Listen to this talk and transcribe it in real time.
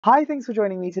Hi, thanks for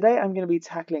joining me. Today I'm going to be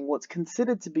tackling what's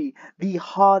considered to be the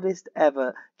hardest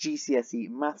ever GCSE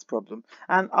maths problem,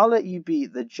 and I'll let you be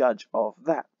the judge of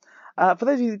that. For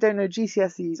those of you that don't know,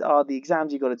 GCSEs are the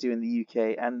exams you've got to do in the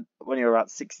UK and when you're about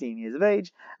 16 years of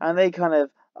age, and they kind of,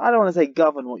 I don't want to say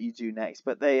govern what you do next,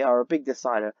 but they are a big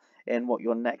decider in what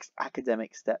your next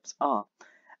academic steps are.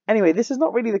 Anyway, this is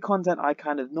not really the content I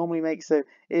kind of normally make, so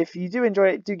if you do enjoy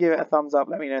it, do give it a thumbs up,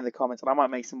 let me know in the comments, and I might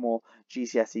make some more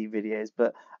GCSE videos,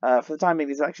 but for the time being,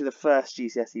 this is actually the first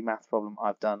GCSE math problem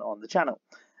I've done on the channel.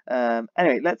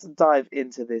 Anyway, let's dive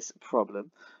into this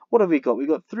problem. What have we got? We've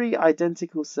got three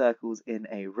identical circles in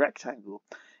a rectangle.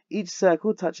 Each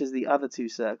circle touches the other two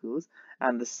circles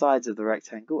and the sides of the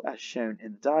rectangle as shown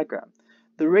in the diagram.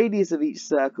 The radius of each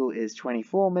circle is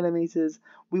 24 millimeters.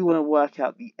 We want to work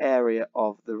out the area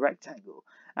of the rectangle.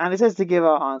 And it says to give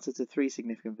our answer to three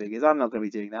significant figures. I'm not going to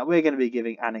be doing that. We're going to be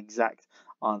giving an exact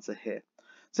answer here.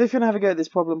 So if you want to have a go at this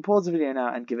problem, pause the video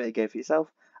now and give it a go for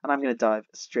yourself. And I'm going to dive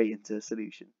straight into the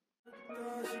solution.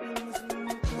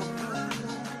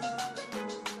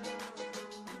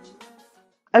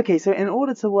 Okay, so in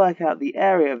order to work out the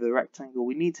area of the rectangle,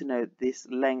 we need to know this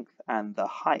length and the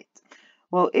height.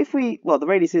 Well, the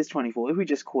radius is 24. If we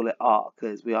just call it r,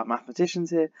 because we are mathematicians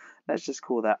here, let's just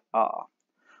call that r.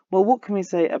 Well, what can we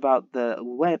say about the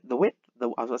width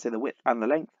and the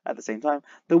length at the same time?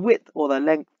 The width or the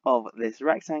length of this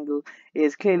rectangle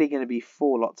is clearly going to be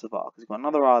 4 lots of r, because we've got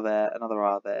another r there, another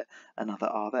r there, another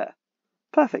r there.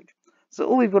 Perfect. So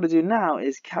all we've got to do now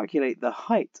is calculate the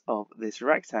height of this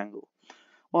rectangle.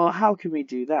 Well, how can we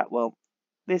do that? Well,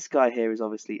 this guy here is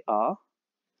obviously r.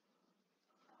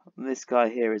 This guy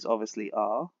here is obviously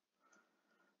r.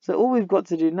 So all we've got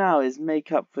to do now is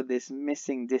make up for this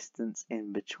missing distance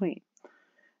in between.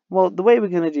 Well, the way we're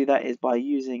going to do that is by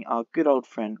using our good old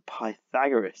friend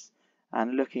Pythagoras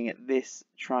and looking at this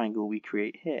triangle we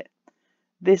create here.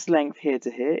 This length here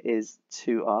to here is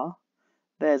 2r.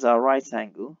 There's our right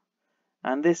angle.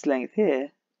 And this length here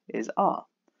is r.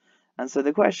 And so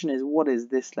the question is, what is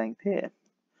this length here?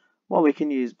 Well, we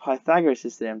can use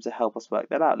Pythagoras' theorem to help us work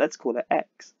that out. Let's call it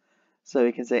x. So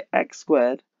we can say x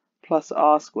squared plus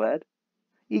r squared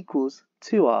equals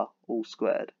 2r all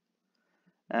squared.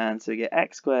 And so we get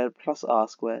x squared plus r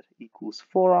squared equals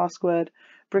 4r squared.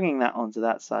 Bringing that onto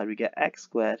that side, we get x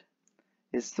squared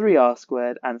is 3r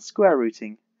squared, and square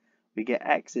rooting, we get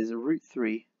x is root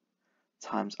 3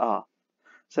 times r.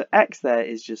 So x there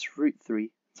is just root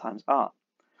 3 times r.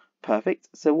 Perfect.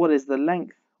 So what is the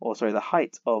length, the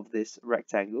height of this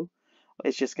rectangle?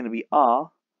 It's just going to be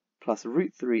r plus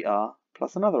root 3r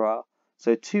plus another r.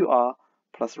 So 2r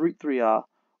plus root 3r,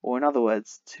 or in other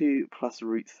words, 2 plus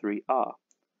root 3r.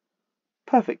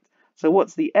 Perfect. So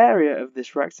what's the area of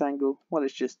this rectangle? Well,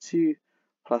 it's just 2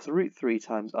 plus root 3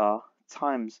 times r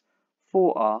times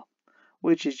 4r,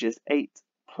 which is just 8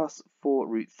 plus 4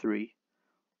 root 3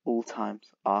 all times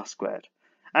r squared.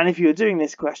 And if you were doing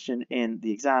this question in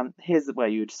the exam, here's where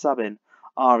you would sub in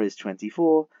r is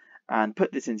 24 and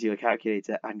put this into your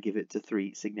calculator and give it to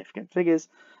three significant figures.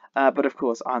 But of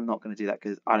course, I'm not going to do that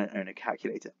because I don't own a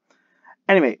calculator.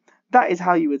 Anyway, that is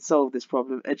how you would solve this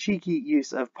problem, a cheeky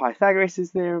use of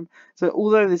Pythagoras' theorem. So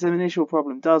although this initial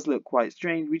problem does look quite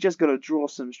strange, we just got to draw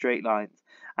some straight lines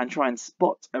and try and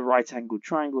spot a right-angled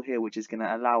triangle here, which is going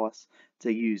to allow us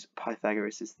to use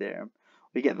Pythagoras' theorem.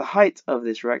 We get the height of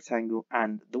this rectangle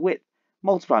and the width.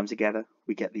 Multiply them together,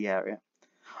 we get the area.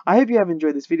 I hope you have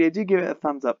enjoyed this video. Do give it a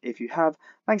thumbs up if you have.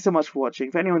 Thanks so much for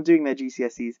watching. For anyone doing their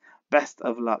GCSEs, best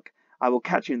of luck. I will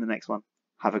catch you in the next one.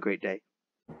 Have a great day.